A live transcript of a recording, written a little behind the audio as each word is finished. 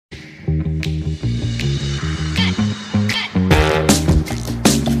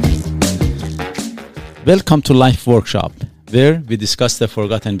Welcome to Life Workshop, where we discuss the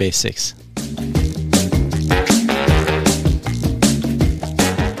forgotten basics.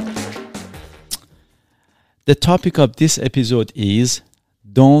 The topic of this episode is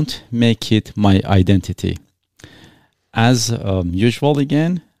Don't Make It My Identity. As usual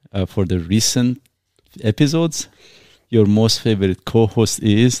again, for the recent episodes, your most favorite co-host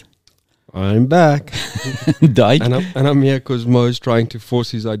is... I'm back. Dyke. And I'm here because Mo is trying to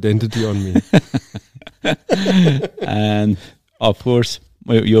force his identity on me. And of course,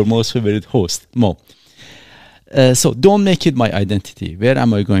 your most favorite host, Mo. So don't make it my identity. Where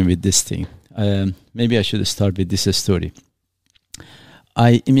am I going with this thing? Maybe I should start with this story.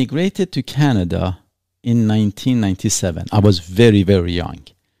 I immigrated to Canada in 1997. I was very, very young.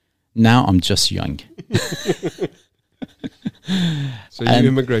 Now I'm just young. So you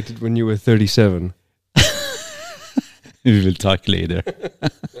immigrated when you were 37? We will talk later.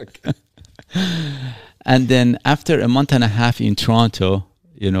 Okay. And then after a month and a half in Toronto,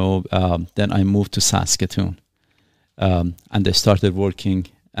 then I moved to Saskatoon. And I started working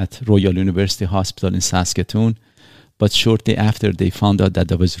at Royal University Hospital in Saskatoon. But shortly after, they found out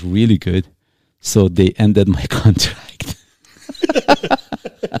that I was really good. So they ended my contract.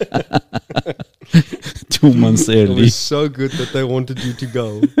 2 months early. It was so good that they wanted you to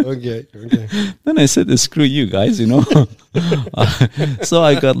go. Okay. Then I said, screw you guys, So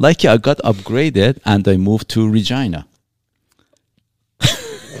I got lucky. I got upgraded and I moved to Regina.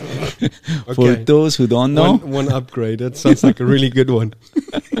 Okay. For those who don't know. One upgrade. That sounds like a really good one.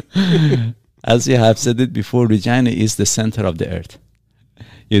 As you have said it before, Regina is the center of the earth.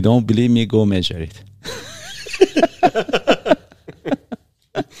 You don't believe me? Go measure it.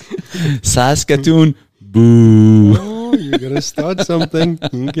 Saskatoon, boo. Oh, you're going to start something.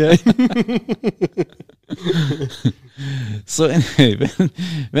 Okay. So anyway,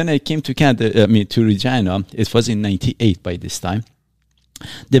 when I came to Canada, to Regina, it was in 98 by this time.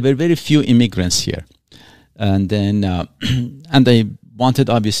 There were very few immigrants here. And then, and I wanted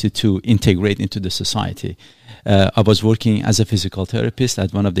obviously to integrate into the society. I was working as a physical therapist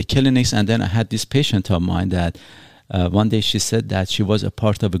at one of the clinics, and then I had this patient of mine that one day she said that she was a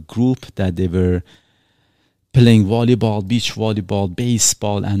part of a group that they were playing volleyball, beach volleyball,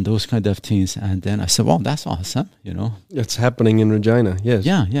 baseball, and those kind of things. And then I said, well, that's awesome, It's happening in Regina, yes.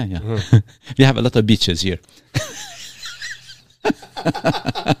 Yeah. Uh-huh. We have a lot of beaches here.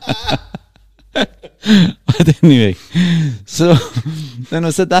 But anyway, so then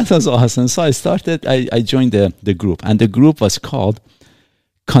I said, that was awesome. So I joined the group, and the group was called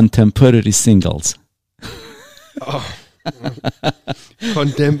Contemporary Singles. Oh.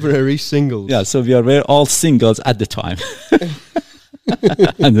 Contemporary singles. Yeah, so we were all singles at the time.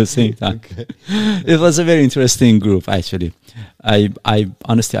 At the same time. Okay. It was a very interesting group, actually. I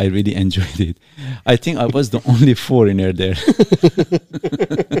honestly, I really enjoyed it. I think I was the only foreigner there.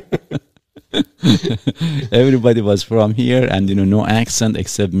 Everybody was from here, and no accent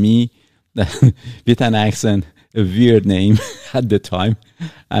except me with an accent, a weird name at the time,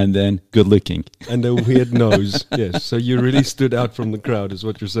 and then good looking. And a weird nose, yes. So you really stood out from the crowd is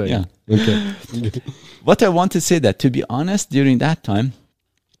what you're saying. Yeah. Okay. What I want to say that, to be honest, during that time,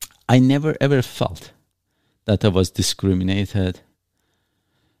 I never ever felt that I was discriminated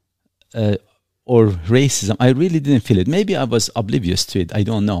or racism. I really didn't feel it. Maybe I was oblivious to it. I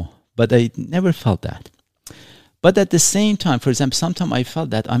don't know. But I never felt that. But at the same time, for example, sometimes I felt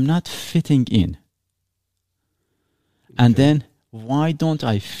that I'm not fitting in. And then, why don't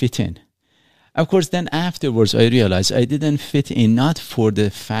I fit in? Of course, then afterwards, I realized I didn't fit in, not for the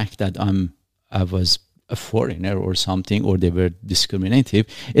fact that I was a foreigner or something, or they were discriminative.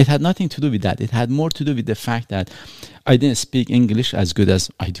 It had nothing to do with that. It had more to do with the fact that I didn't speak English as good as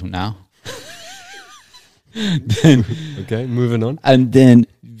I do now. Then, okay, moving on. And then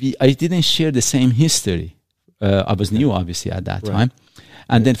I didn't share the same history. I was new, obviously, at that time.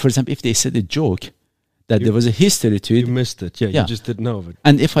 And then, for example, if they said a joke, that there was a history to it. You missed it, yeah. You just didn't know of it.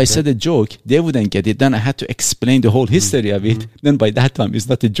 And if I said a joke, they wouldn't get it. Then I had to explain the whole history of it. Then by that time, it's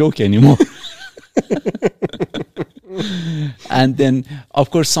not a joke anymore. And then, of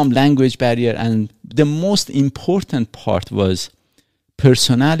course, some language barrier. And the most important part was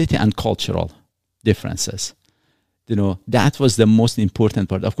personality and cultural differences. That was the most important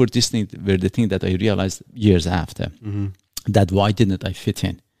part. Of course, this thing were the thing that I realized years after. That why didn't I fit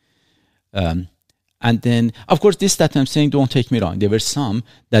in? And then, of course, that I'm saying, don't take me wrong. There were some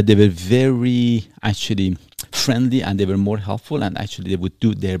that they were very actually friendly, and they were more helpful, and actually they would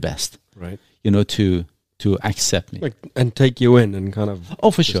do their best, right? To to accept me. Like, and take you in and kind of...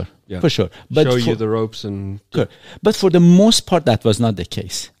 Oh, for sure. yeah. For sure. Show you the ropes and... Sure. But for the most part, that was not the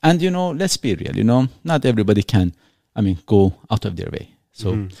case. And, let's be real, not everybody can, go out of their way.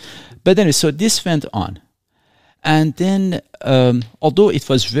 So, but anyway, so this went on. And then, although it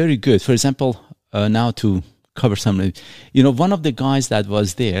was very good, for example, now to cover some, one of the guys that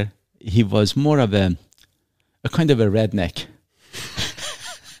was there, he was more of a kind of a redneck.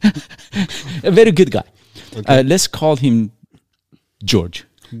 A very good guy. Okay. Let's call him George.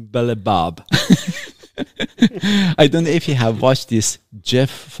 Billy Bob. I don't know if you have watched this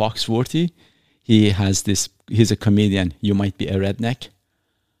Jeff Foxworthy. He's a comedian. You might be a redneck.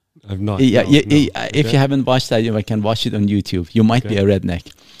 I've not. Yeah, if you haven't watched that, you can watch it on YouTube. You might be a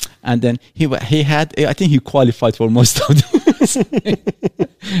redneck. And then he had, I think he qualified for most of those.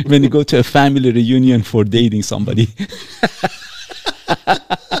 When you go to a family reunion for dating somebody.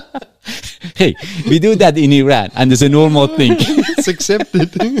 Hey, we do that in Iran, and it's a normal thing. It's accepted.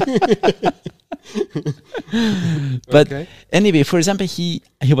 But anyway, for example, he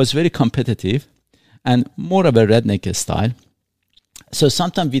was very competitive and more of a redneck style. So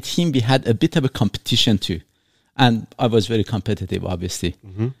sometimes with him, we had a bit of a competition too. And I was very competitive, obviously.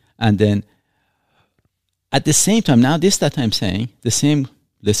 Mm-hmm. And then at the same time, now this that I'm saying, the same,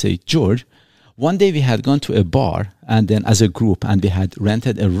 let's say, George, one day we had gone to a bar and then as a group and we had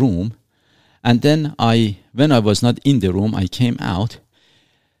rented a room. And then when I was not in the room, I came out.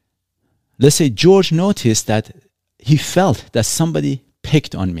 Let's say George noticed that he felt that somebody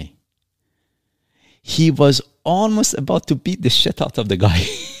picked on me. He was almost about to beat the shit out of the guy.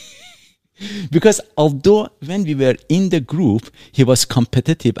 Because although when we were in the group, he was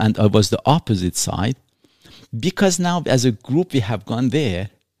competitive and I was the opposite side, because now as a group we have gone there,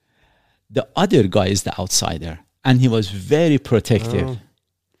 the other guy is the outsider and he was very protective. Oh.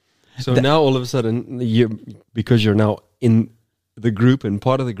 So now all of a sudden, because you're now in the group and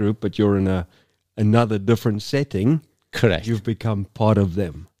part of the group, but you're in another different setting. Correct. You've become part of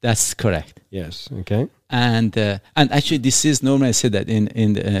them. That's correct. Yes. Okay. And actually, this is normally I say that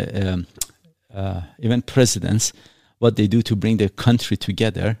in even presidents, what they do to bring the country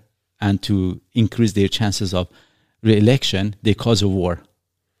together and to increase their chances of re-election, they cause a war.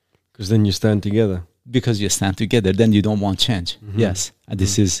 Because then you stand together. Because you stand together, then you don't want change. Mm-hmm. Yes, and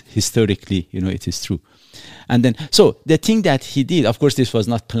this is historically, it is true. And then, so the thing that he did, of course, this was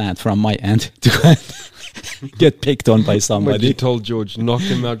not planned from my end to get picked on by somebody. But you told George, knock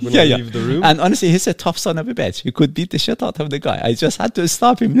him out when I leave the room. And honestly, he's a tough son of a bitch. He could beat the shit out of the guy. I just had to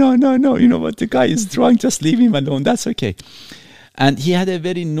stop him. No. You know what? The guy is drunk. Just leave him alone. That's okay. And he had a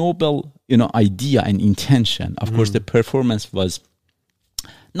very noble, idea and intention. Of course, the performance was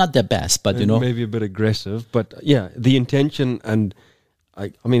not the best, but maybe a bit aggressive. But yeah, the intention and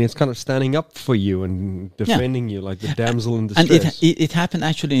I mean, it's kind of standing up for you and defending you like the damsel in distress. And it happened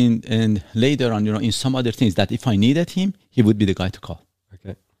actually in later on, in some other things that if I needed him, he would be the guy to call.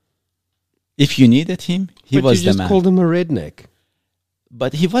 Okay. If you needed him, he was the man. You just called him a redneck.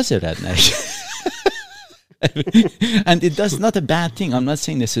 But he was a redneck. And it's not a bad thing. I'm not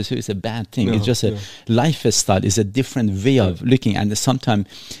saying necessarily it's a bad thing. No, it's just a lifestyle. It's a different way of looking, and sometimes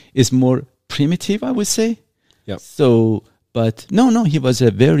it's more primitive, I would say. Yeah. So, but no, he was a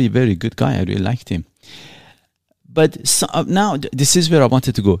very, very good guy. I really liked him. But now this is where I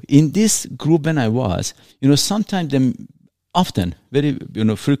wanted to go. In this group when I was, sometimes often, very,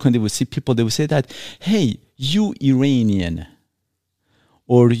 frequently we see people, they would say that, hey, you Iranian,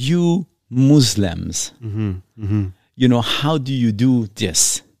 or you Muslims, how do you do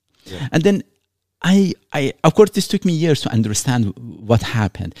this? Yeah. And then I of course, this took me years to understand what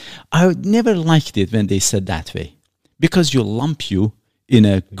happened. I never liked it when they said that way, because you lump you in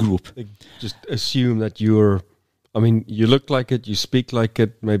a group. They just assume that you look like it, you speak like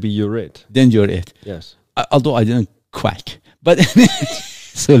it, maybe you're it. Then you're it. Yes. Although I didn't quack. But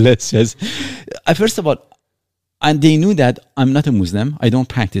so let's just, first of all, and they knew that I'm not a Muslim. I don't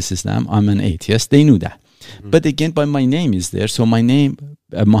practice Islam. I'm an atheist. They knew that. Mm-hmm. But again, my name is there. So my name,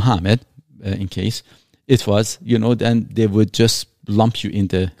 Muhammad, in case, it was, then they would just lump you in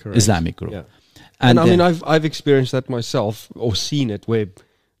the Islamic group. Yeah. And I mean, I've experienced that myself, or seen it, where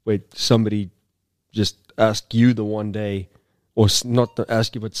somebody just asked you the one day, or not to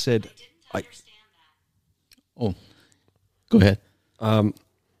ask you, but said, I didn't understand that. Oh, go ahead.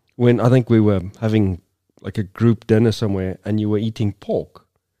 When I think we were having like a group dinner somewhere, and you were eating pork.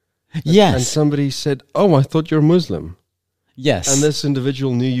 Yes. And somebody said, "Oh, I thought you're Muslim." Yes. And this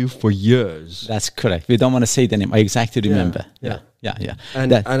individual knew you for years. That's correct. We don't want to say the name. I exactly remember. Yeah. Yeah.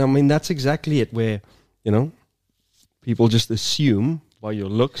 And I mean, that's exactly it, where, people just assume by your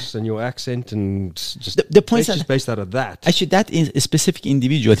looks and your accent, and just The point it's is just based out of that. actually that is a specific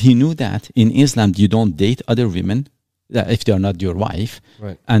individual. He knew that in Islam you don't date other women if they are not your wife,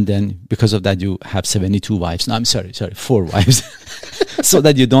 Right. and then because of that you have 72 wives. No, I'm sorry, 4 wives, so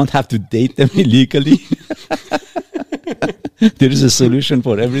that you don't have to date them illegally. There is a solution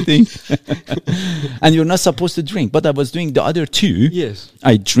for everything. And you're not supposed to drink, but I was doing the other 2. Yes.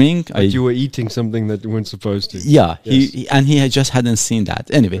 I drink. But you were eating something that you weren't supposed to. Yeah, Yes. he had just hadn't seen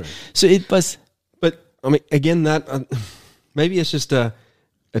that. Anyway, Right. so it was. But I mean, again, that maybe it's just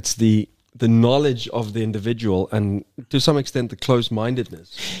it's the knowledge of the individual, and to some extent the closed-mindedness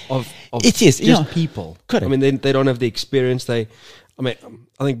of It is, just people. Correct. I mean, they don't have the experience. I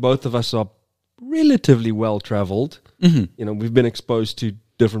think both of us are relatively well traveled. Mhm. You know, we've been exposed to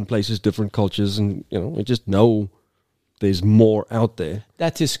different places, different cultures, and we just know there's more out there.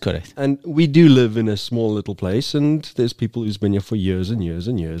 That is correct. And we do live in a small little place, and there's people who's been here for years and years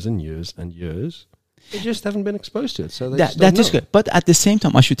and years and years and years. They just haven't been exposed to it, so they just That don't is know. good. But at the same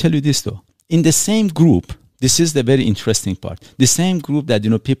time, I should tell you this though. In the same group, this is the very interesting part. The same group that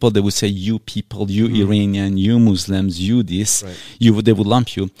people they would say you people, you Iranian, you Muslims, you this, Right. they would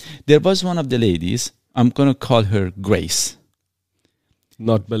lump you. There was one of the ladies. I'm gonna call her Grace.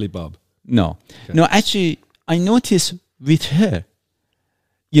 Not Billy Bob. No, Okay. no. Actually, I noticed with her.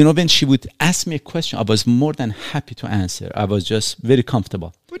 When she would ask me a question, I was more than happy to answer. I was just very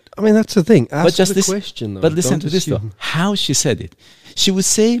comfortable. But I mean, that's the thing. Ask But just the this, question, though. but listen Don't to this though. assume. How she said it. She would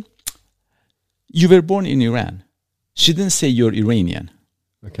say, "You were born in Iran." She didn't say you're Iranian.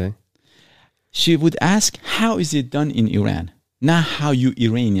 Okay. She would ask, "How is it done in Iran?" Not how you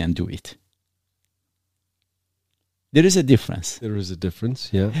Iranian do it. There is a difference. There is a difference,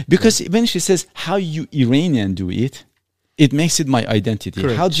 yeah. Because when she says how you Iranian do it, it makes it my identity.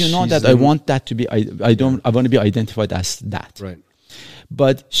 Correct. How do you know She's that I want that to be? I want to be identified as that. Right.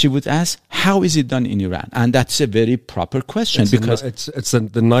 But she would ask, "How is it done in Iran?" And that's a very proper question because it's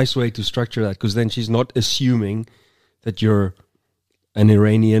the nice way to structure that, because then she's not assuming that you're an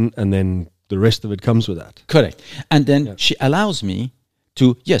Iranian and then the rest of it comes with that. correct. And then Yeah. she allows me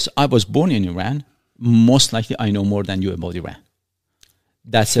to. Yes, I was born in Iran. Most likely, I know more than you about Iran.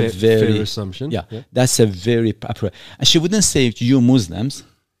 That's a very fair assumption. Yeah, that's a very proper. And she wouldn't say you Muslims.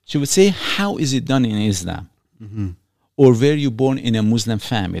 She would say, "How is it done in Islam?" Or were you born in a Muslim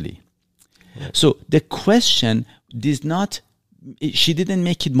family? So the question did not. She didn't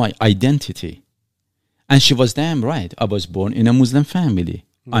make it my identity, and she was damn right. I was born in a Muslim family.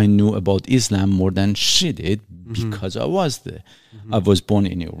 I knew about Islam more than she did because I was there. I was born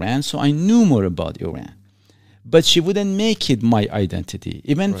in Iran, so I knew more about Iran. But she wouldn't make it my identity.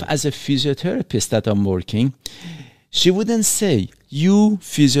 Even as a physiotherapist that I'm working, she wouldn't say, "You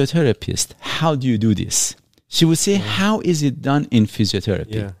physiotherapist, how do you do this?" She would say, "How is it done in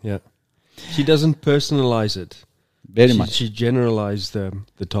physiotherapy?" Yeah, yeah. She doesn't personalize it. Very much. She generalized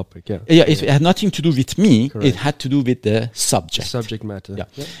the topic, yeah. Yeah, it had nothing to do with me. Correct. It had to do with the subject. Subject matter.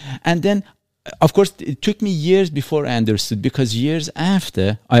 Yeah. And then, of course, it took me years before I understood, because years after,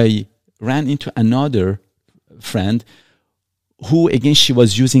 I ran into another friend who, again, she was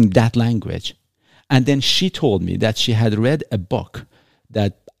using that language. And then she told me that she had read a book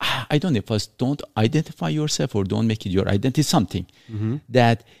that, I don't know if it was "Don't Identify Yourself" or "Don't Make It Your Identity," something.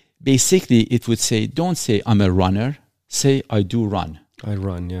 That basically it would say, don't say "I'm a runner," say "I do run." I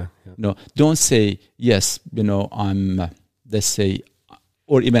run, yeah. No, don't say, "Yes, I'm, let's say,"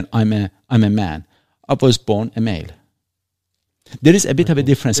 or even I'm a man. I was born a male. There is a bit of a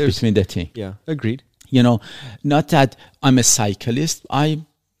difference between the two. Yeah, agreed. Not that I'm a cyclist, I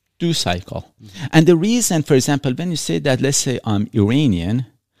do cycle. And the reason, for example, when you say that, let's say I'm Iranian,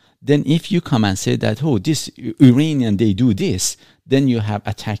 then if you come and say that, "Oh, this Iranian, they do this," then you have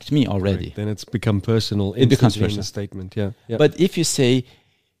attacked me already. Right. Then it's become personal. It becomes instantly in personal. the statement, yeah. Yeah. But if you say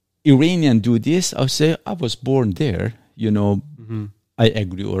Iranian do this, I'll say I was born there, I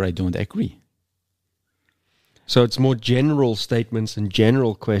agree or I don't agree. So it's more general statements and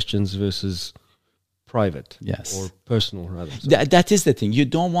general questions versus private. Yes. Or personal, rather. So That is the thing. You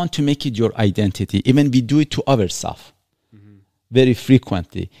don't want to make it your identity. Even we do it to ourselves very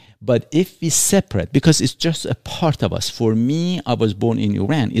frequently. But if we separate, because it's just a part of us. For me, I was born in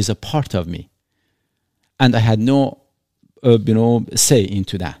Iran is a part of me. And I had no, say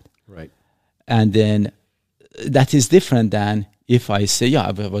into that. right. And then that is different than if I say,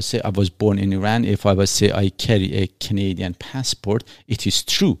 I was born in Iran. If I was say I carry a Canadian passport, it is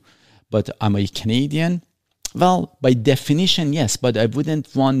true. But am I Canadian? Well, by definition, yes. But I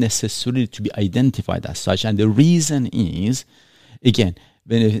wouldn't want necessarily to be identified as such. And the reason is, again,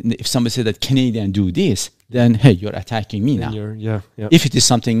 if somebody said that Canadian do this, then hey, you're attacking me now. If it is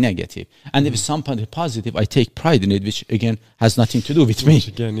something negative, and if it's something positive, I take pride in it, which again has nothing to do with me.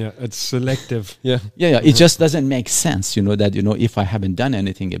 Again, it's selective. It just doesn't make sense, that if I haven't done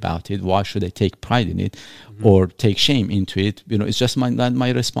anything about it, why should I take pride in it or take shame into it? It's just not my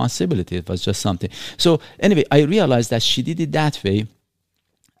responsibility. It was just something. So anyway, I realized that she did it that way,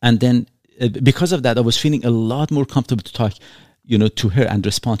 and then because of that, I was feeling a lot more comfortable to talk to her and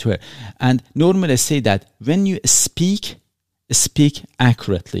respond to her. And normally I say that when you speak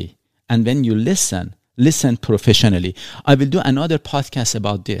accurately, and when you listen professionally. I will do another podcast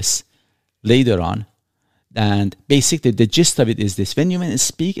about this later on. And basically the gist of it is this: when you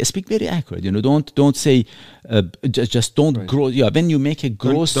speak very accurate. Don't say just don't grow. When you make a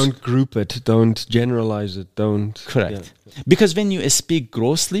gross, don't group it, don't generalize it, don't. Correct. Because when you speak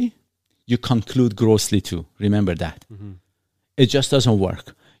grossly, you conclude grossly too. Remember that. It just doesn't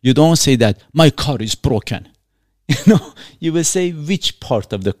work. You don't say that my car is broken. You will say which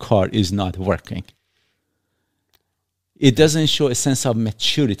part of the car is not working. It doesn't show a sense of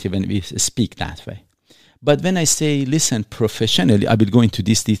maturity when we speak that way. But when I say listen professionally, I will go into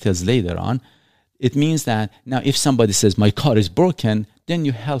these details later on. It means that now if somebody says my car is broken, then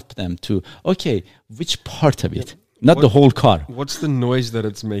you help them to, okay, which part of it? Not the whole car. What's the noise that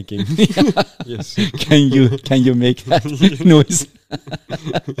it's making? Yes. Can you make that noise?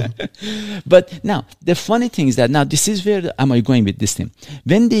 But now, the funny thing is that now this is where am I going with this thing.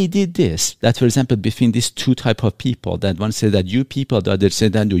 When they did this, that for example, between these two type of people, that one said that you people, the other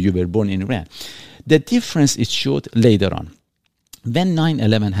said that you were born in Iran. The difference is showed later on. When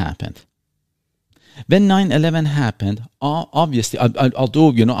 9/11 happened, obviously,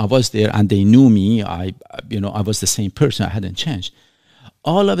 although, I was there and they knew me, I was the same person, I hadn't changed.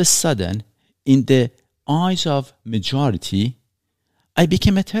 All of a sudden, in the eyes of majority, I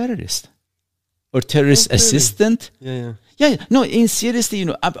became a terrorist or terrorist assistant. Yeah. No, in seriously,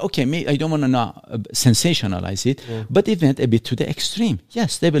 okay, I don't want to sensationalize it, but it went a bit to the extreme.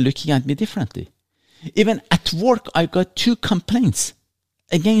 Yes, they were looking at me differently. Even at work, I got 2 complaints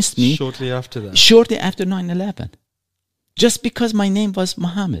against me shortly after 9/11, just because my name was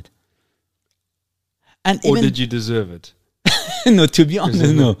Mohammed. And or did you deserve it? No, to be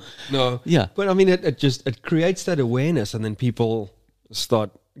honest, no. Yeah, but I mean, it creates that awareness, and then people start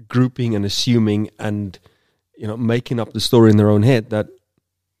grouping and assuming, and making up the story in their own head that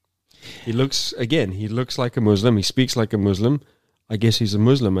he looks like a Muslim, he speaks like a Muslim. I guess he's a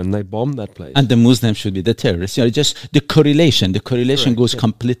Muslim, and they bombed that place. And the Muslim should be the terrorist. Just the correlation. The correlation goes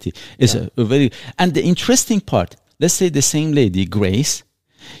completely. It's a very. And the interesting part. Let's say the same lady, Grace.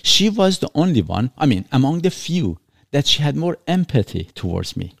 She was the only one. I mean, among the few that she had more empathy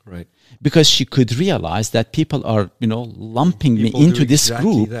towards me. Right. Because she could realize that people are, lumping me into this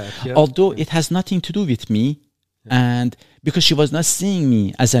group, although it has nothing to do with me, and because she was not seeing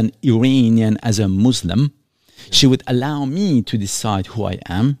me as an Iranian, as a Muslim. She would allow me to decide who I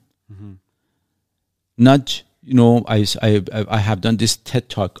am. Not, I have done this TED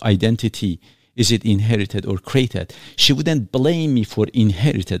Talk, identity, is it inherited or created? She wouldn't blame me for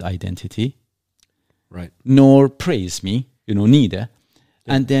inherited identity. Right. Nor praise me, neither.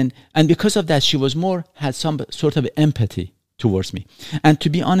 Yeah. And because of that, she was had some sort of empathy towards me. And to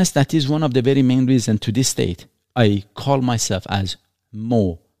be honest, that is one of the very main reasons to this date, I call myself as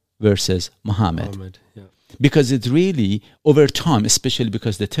Mo versus Mohammed. Because it really, over time, especially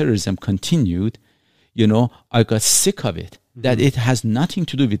because the terrorism continued, I got sick of it. That it has nothing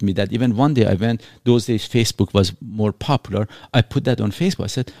to do with me. That even one day those days Facebook was more popular. I put that on Facebook. I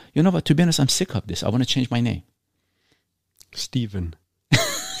said, you know what, to be honest, I'm sick of this. I want to change my name. Stephen.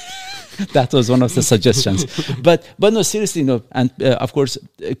 That was one of the suggestions. But no, seriously, and of course,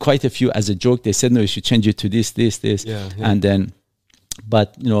 quite a few as a joke, they said, no, you should change it to this. Yeah. And then,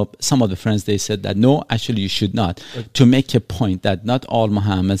 but some of the friends, they said that no, actually you should not, to make a point that not all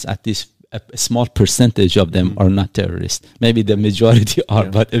Mohammeds, at least a small percentage of them are not terrorists. Maybe the majority are,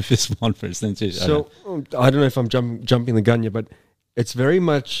 but if a small percentage so I don't know if I'm jumping the gun here, but it's very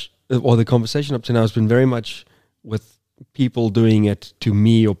much, or the conversation up to now has been very much with people doing it to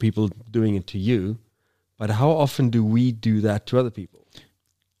me or people doing it to you. But how often do we do that to other people?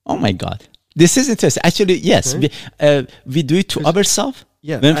 Oh my God. This is interesting. Actually, yes, we do it to ourselves.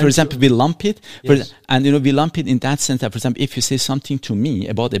 Yeah. When, for example, we lump it, Yes. and we lump it in that sense that, for example, if you say something to me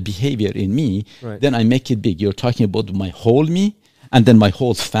about a behavior in me, then I make it big. You're talking about my whole me, and then my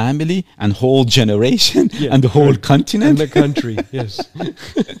whole family, and whole generation, and the whole continent. And the country, yes.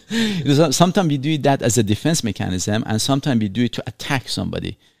 Sometimes we do that as a defense mechanism, and sometimes we do it to attack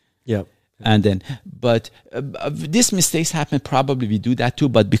somebody. Yeah. And then, but these mistakes happen. Probably we do that too.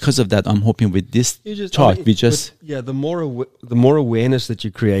 But because of that, I'm hoping with this talk, the more awareness that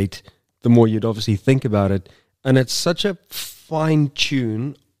you create, the more you'd obviously think about it. And it's such a fine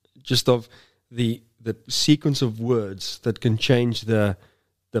tune just of the sequence of words that can change the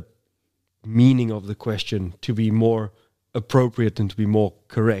meaning of the question to be more appropriate and to be more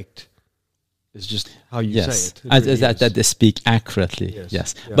correct. It's just how you say it. That they speak accurately.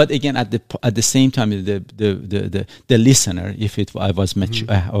 Yes. Yeah. But again, at the same time, the listener, if I was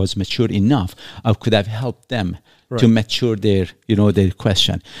mature enough, I could have helped them to mature their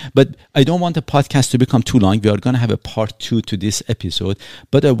question. But I don't want the podcast to become too long. We are going to have a part 2 to this episode.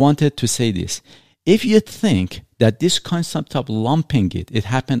 But I wanted to say this: if you think that this concept of lumping it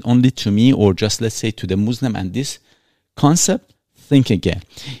happened only to me, or just let's say to the Muslim, and this concept, think again.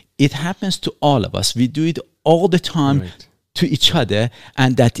 It happens to all of us. We do it all the time to each other,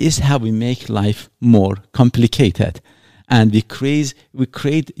 and that is how we make life more complicated. And we create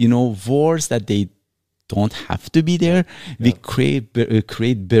words that they don't have to be there. We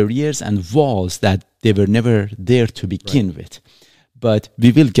create barriers and walls that they were never there to begin with. But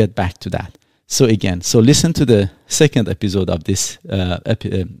we will get back to that. So listen to the second episode of this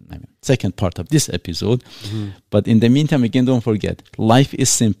second part of this episode. But in the meantime, again, don't forget, life is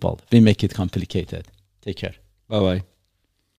simple. We make it complicated. Take care. Bye-bye.